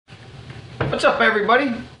What's up,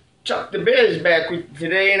 everybody? Chuck the Biz back with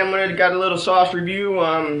today, and I'm gonna got a little sauce review.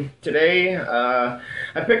 Today, I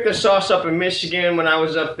picked this sauce up in Michigan when I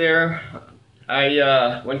was up there.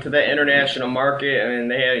 I went to the international market,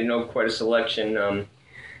 and they had quite a selection.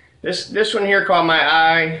 This one here caught my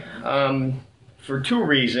eye for two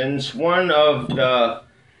reasons. One of the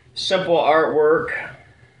simple artwork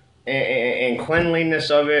and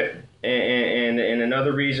cleanliness of it, and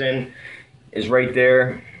another reason is right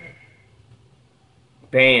there.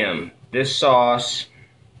 Bam! This sauce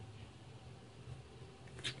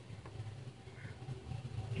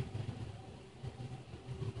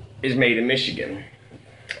is made in Michigan.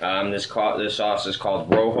 This sauce is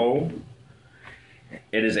called Rojo.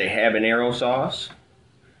 It is a habanero sauce.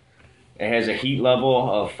 It has a heat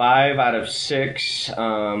level of 5 out of 6. I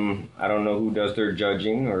don't know who does their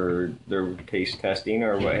judging or their taste testing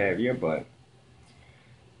or what have you, but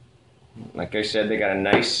like I said, they got a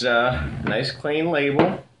nice clean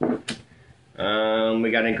label.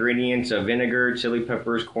 We got ingredients of vinegar, chili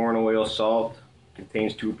peppers, corn oil, salt.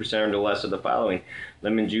 Contains 2% or less of the following: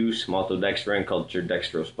 lemon juice, maltodextrin, cultured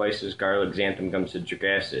dextrose spices, garlic, xanthan gum, citric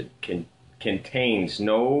acid. Contains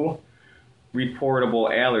no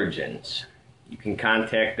reportable allergens. You can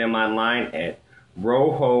contact them online at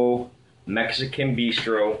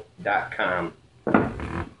rojomexicanbistro.com.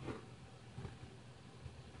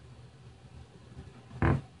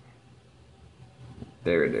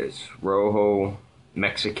 There it is,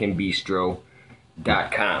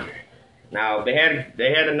 rojomexicanbistro.com. Now they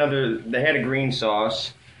had a green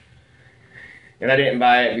sauce, and I didn't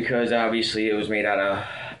buy it because obviously it was made out of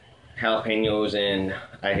jalapenos, and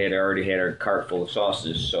I had already had a cart full of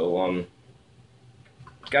sauces. So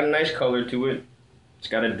it's got a nice color to it. It's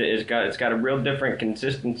got a real different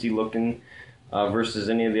consistency looking versus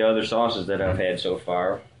any of the other sauces that I've had so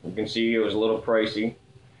far. You can see it was a little pricey.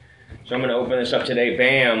 So I'm going to open this up today,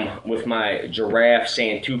 bam, with my giraffe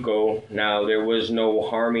Santuco. Now, there was no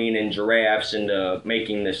harming in giraffes into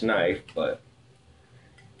making this knife, but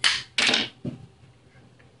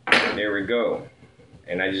there we go.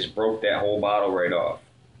 And I just broke that whole bottle right off.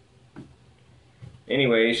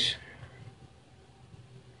 Anyways,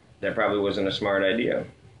 that probably wasn't a smart idea.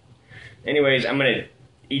 Anyways, I'm going to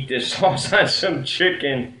eat this sauce on some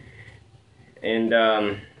chicken, and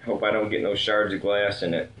hope I don't get no shards of glass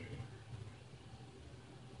in it.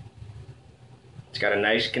 It's got a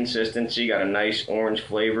nice consistency, got a nice orange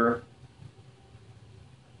flavor.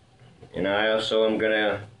 And I also am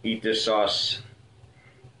gonna eat this sauce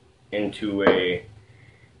into a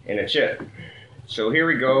chip. So here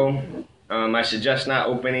we go. I suggest not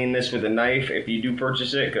opening this with a knife if you do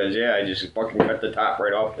purchase it, because yeah, I just fucking cut the top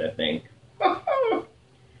right off that thing.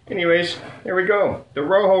 Anyways, here we go. The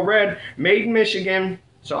Rojo Red, made in Michigan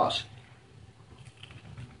sauce.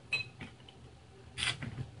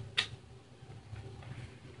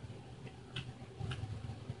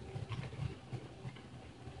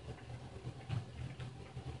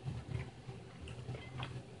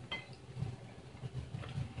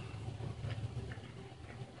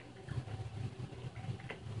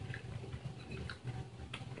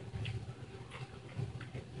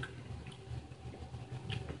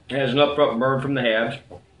 It has enough burn from the halves,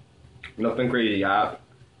 nothing crazy hot.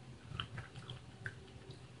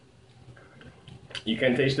 You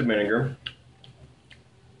can taste the vinegar.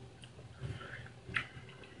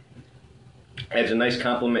 Adds a nice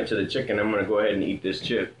compliment to the chicken. I'm going to go ahead and eat this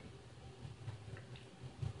chip.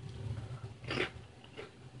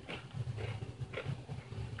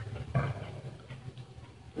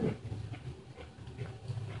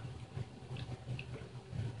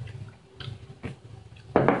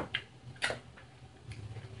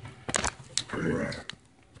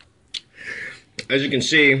 As you can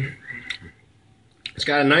see, it's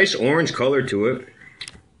got a nice orange color to it.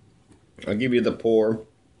 I'll give you the pour.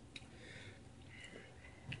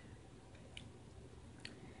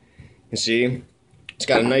 You see, it's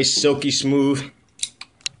got a nice silky smooth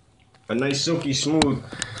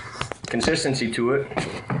consistency to it.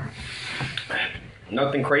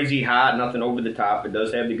 Nothing crazy hot, nothing over the top. It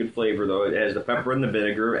does have the good flavor though. It has the pepper and the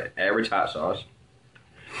vinegar, average hot sauce.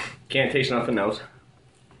 Can't taste nothing else.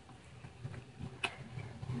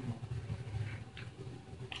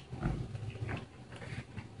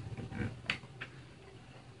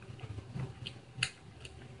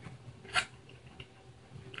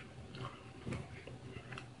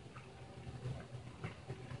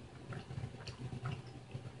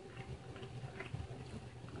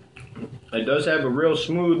 It does have a real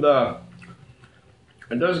smooth,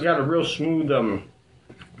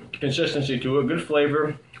 consistency to it. Good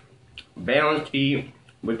flavor, balanced heat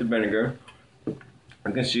with the vinegar.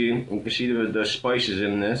 You can see the spices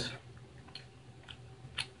in this.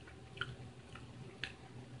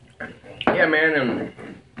 Yeah, man, and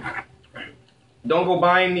don't go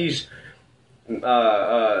buying these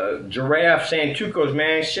giraffe Santucos,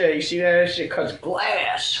 man. Shit, you see that? That shit cuts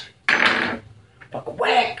glass. Fuck,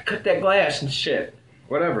 whack, cut that glass and shit.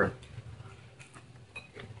 Whatever.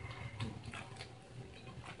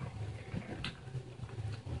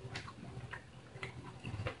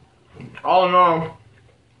 All in all,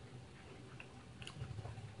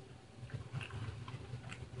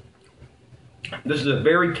 this is a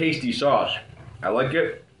very tasty sauce. I like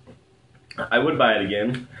it. I would buy it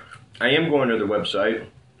again. I am going to their website,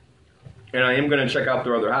 and I am going to check out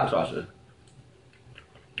their other hot sauces.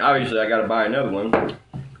 Obviously, I got to buy another one.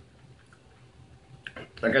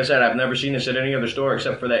 Like I said, I've never seen this at any other store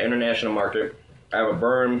except for that international market. I have a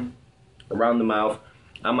burn around the mouth,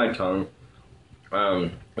 on my tongue.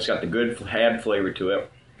 It's got the good had flavor to it.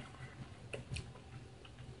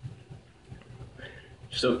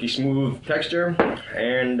 Silky smooth texture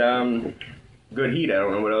and good heat. I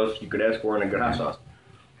don't know what else you could ask for in a good hot sauce.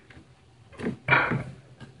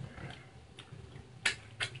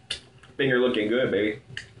 Finger looking good, baby.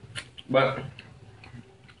 But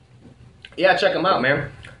yeah, check them out,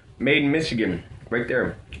 man. Made in Michigan, right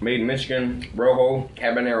there. Made in Michigan, Rojo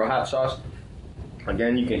Habanero hot sauce.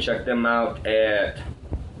 Again, you can check them out at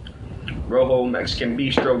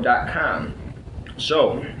RojoMexicanBistro.com.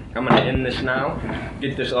 So I'm gonna end this now,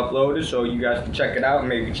 get this uploaded so you guys can check it out and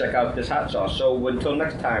maybe check out this hot sauce. So until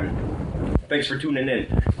next time, thanks for tuning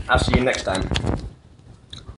in. I'll see you next time.